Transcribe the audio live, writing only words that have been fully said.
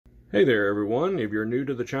Hey there everyone, if you're new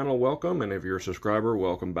to the channel, welcome, and if you're a subscriber,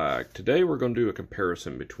 welcome back. Today we're going to do a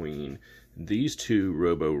comparison between these two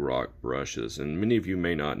Roborock brushes, and many of you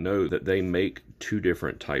may not know that they make two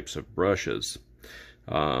different types of brushes.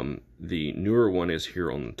 The newer one is here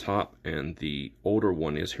on the top and the older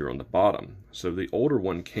one is here on the bottom. So the older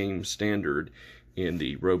one came standard in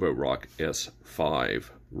the Roborock S5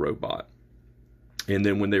 robot. And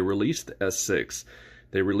then when they released the S6,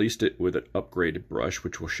 they released it with an upgraded brush,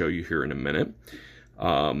 which we'll show you here in a minute.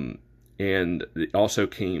 And it also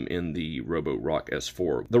came in the Roborock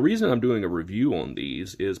S4. The reason I'm doing a review on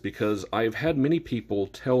these is because I've had many people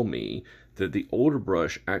tell me that the older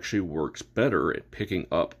brush actually works better at picking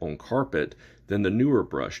up on carpet than the newer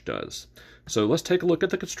brush does. So let's take a look at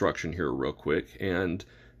the construction here real quick and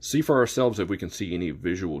see for ourselves if we can see any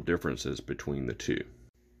visual differences between the two.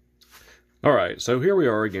 Alright, so here we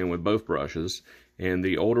are again with both brushes, and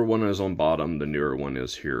the older one is on bottom, the newer one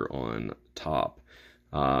is here on top.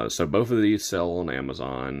 So both of these sell on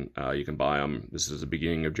Amazon. You can buy them. This is the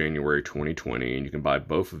beginning of January 2020, and you can buy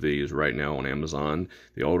both of these right now on Amazon.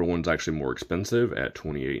 The older one's actually more expensive at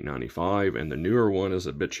 $28.95, and the newer one is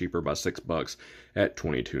a bit cheaper by $6 at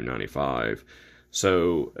 $22.95.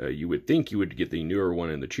 So you would think you would get the newer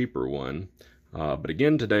one and the cheaper one. But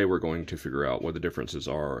again, today we're going to figure out what the differences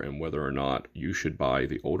are and whether or not you should buy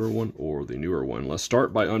the older one or the newer one. Let's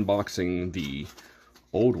start by unboxing the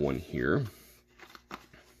old one here.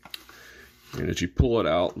 And as you pull it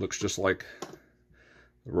out, it looks just like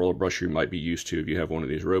the roller brush you might be used to if you have one of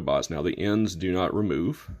these robots. Now the ends do not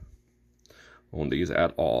remove on these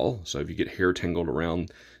at all. So if you get hair tangled around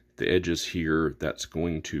the edges here, that's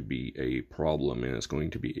going to be a problem, and it's going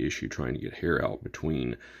to be an issue trying to get hair out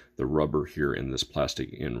between the rubber here and this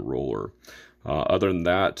plastic end roller. Other than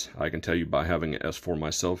that, I can tell you by having an S4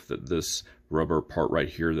 myself that this rubber part right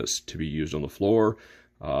here that's to be used on the floor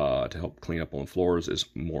to help clean up on floors is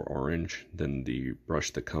more orange than the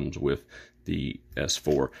brush that comes with the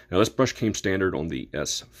S4. Now this brush came standard on the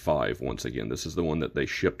S5 once again. This is the one that they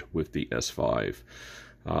shipped with the S5.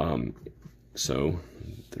 So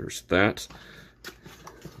there's that.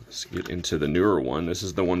 Let's get into the newer one. This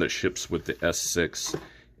is the one that ships with the S6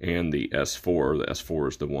 and the S4. The S4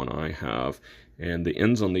 is the one I have. And the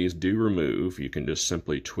ends on these do remove. You can just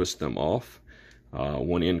simply twist them off.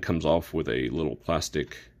 One end comes off with a little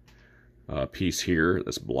plastic piece here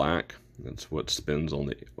that's black. That's what spins on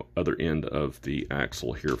the other end of the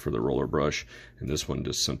axle here for the roller brush. And this one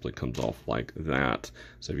just simply comes off like that.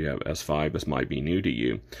 So if you have S5, this might be new to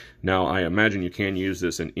you. Now, I imagine you can use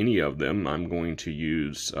this in any of them. I'm going to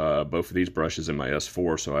use both of these brushes in my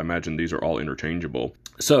S4, so I imagine these are all interchangeable.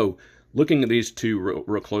 So, looking at these two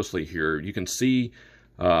real closely here, you can see,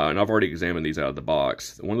 and I've already examined these out of the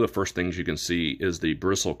box, one of the first things you can see is the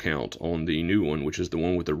bristle count on the new one, which is the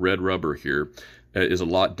one with the red rubber here, is a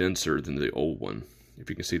lot denser than the old one. If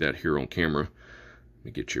you can see that here on camera, let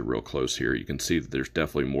me get you real close here. You can see that there's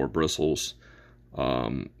definitely more bristles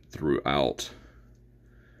throughout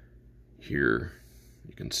here.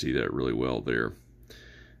 You can see that really well there,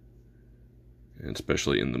 and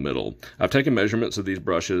especially in the middle. I've taken measurements of these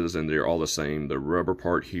brushes and they're all the same. The rubber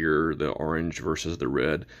part here, the orange versus the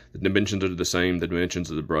red, the dimensions are the same, the dimensions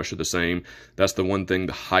of the brush are the same. That's the one thing,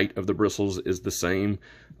 the height of the bristles is the same.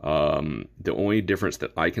 The only difference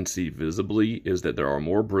that I can see visibly is that there are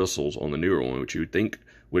more bristles on the newer one, which you would think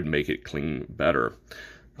would make it clean better.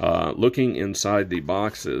 Looking inside the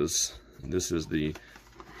boxes, this is the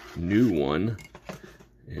new one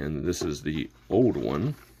and this is the old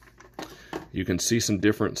one. You can see some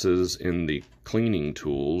differences in the cleaning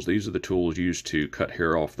tools. These are the tools used to cut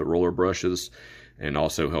hair off the roller brushes and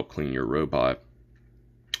also help clean your robot.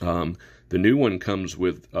 The new one comes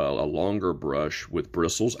with a longer brush with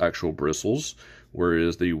bristles, actual bristles,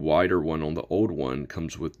 whereas the wider one on the old one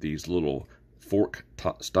comes with these little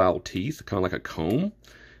fork-style teeth, kind of like a comb.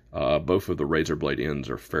 Both of the razor blade ends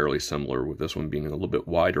are fairly similar, with this one being a little bit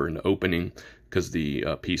wider in the opening because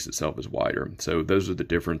the piece itself is wider. So those are the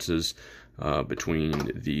differences between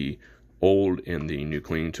the old and the new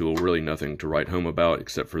cleaning tool. Really nothing to write home about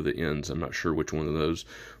except for the ends. I'm not sure which one of those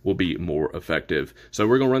will be more effective. So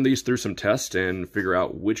we're going to run these through some tests and figure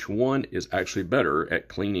out which one is actually better at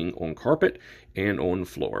cleaning on carpet and on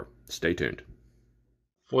floor. Stay tuned.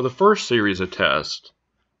 For the first series of tests,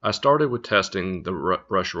 I started with testing the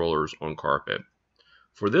brush rollers on carpet.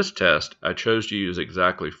 For this test, I chose to use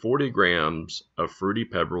exactly 40 grams of Fruity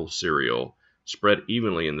Pebbles cereal spread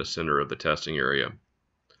evenly in the center of the testing area.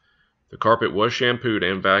 The carpet was shampooed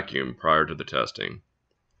and vacuumed prior to the testing.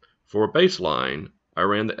 For a baseline, I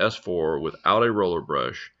ran the S4 without a roller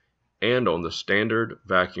brush and on the standard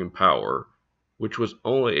vacuum power which was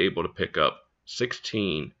only able to pick up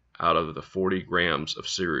 16 out of the 40 grams of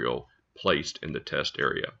cereal placed in the test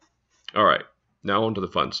area. All right, now on to the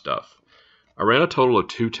fun stuff. I ran a total of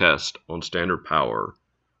 2 tests on standard power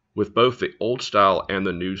with both the old style and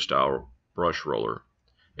the new style brush roller,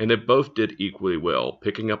 and they both did equally well,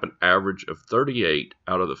 picking up an average of 38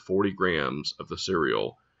 out of the 40 grams of the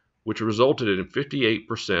cereal, which resulted in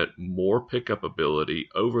 58% more pickup ability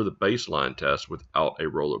over the baseline test without a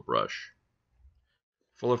roller brush.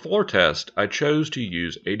 For the floor test, I chose to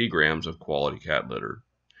use 80 grams of quality cat litter.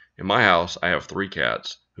 In my house, I have 3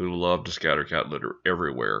 cats who love to scatter cat litter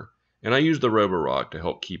everywhere, and I use the Roborock to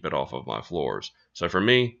help keep it off of my floors. So for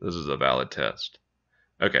me, this is a valid test.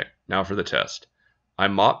 Okay, now for the test. I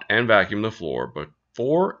mopped and vacuumed the floor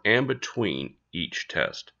before and between each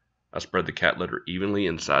test. I spread the cat litter evenly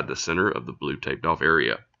inside the center of the blue taped off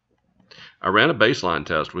area. I ran a baseline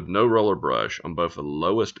test with no roller brush on both the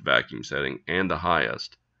lowest vacuum setting and the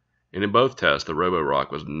highest, and in both tests the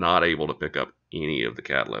Roborock was not able to pick up any of the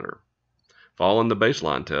cat litter. Following the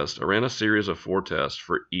baseline test, I ran a series of 4 tests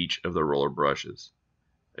for each of the roller brushes.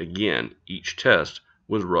 Again, each test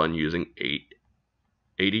was run using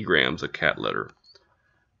 80 grams of cat litter.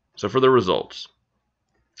 So for the results,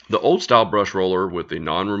 the old style brush roller with the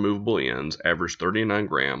non-removable ends averaged 39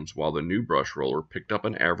 grams, while the new brush roller picked up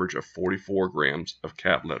an average of 44 grams of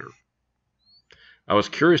cat litter. I was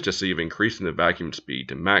curious to see if increasing the vacuum speed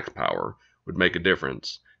to max power would make a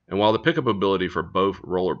difference, and while the pickup ability for both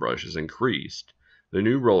roller brushes increased, the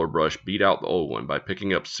new roller brush beat out the old one by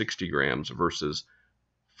picking up 60 grams versus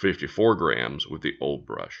 54 grams with the old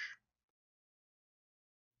brush.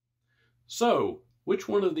 So, which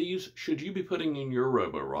one of these should you be putting in your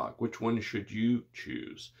Roborock? Which one should you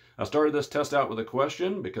choose? I started this test out with a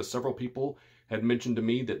question because several people had mentioned to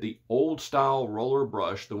me that the old style roller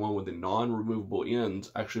brush, the one with the non-removable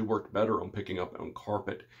ends, actually worked better on picking up on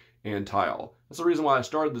carpet and tile. That's the reason why I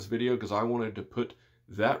started this video, because I wanted to put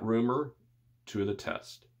that rumor to the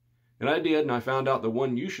test. And I did, and I found out the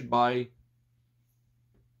one you should buy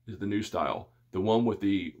is the new style. The one with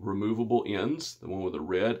the removable ends, the one with the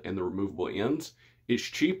red and the removable ends. It's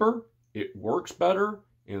cheaper, it works better,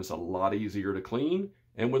 and it's a lot easier to clean.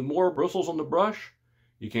 And with more bristles on the brush,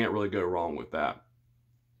 you can't really go wrong with that.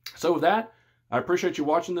 So with that, I appreciate you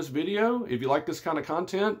watching this video. If you like this kind of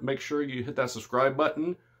content, make sure you hit that subscribe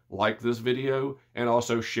button, like this video, and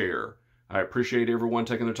also share. I appreciate everyone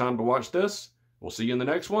taking their time to watch this. We'll see you in the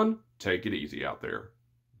next one. Take it easy out there.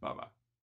 Bye-bye.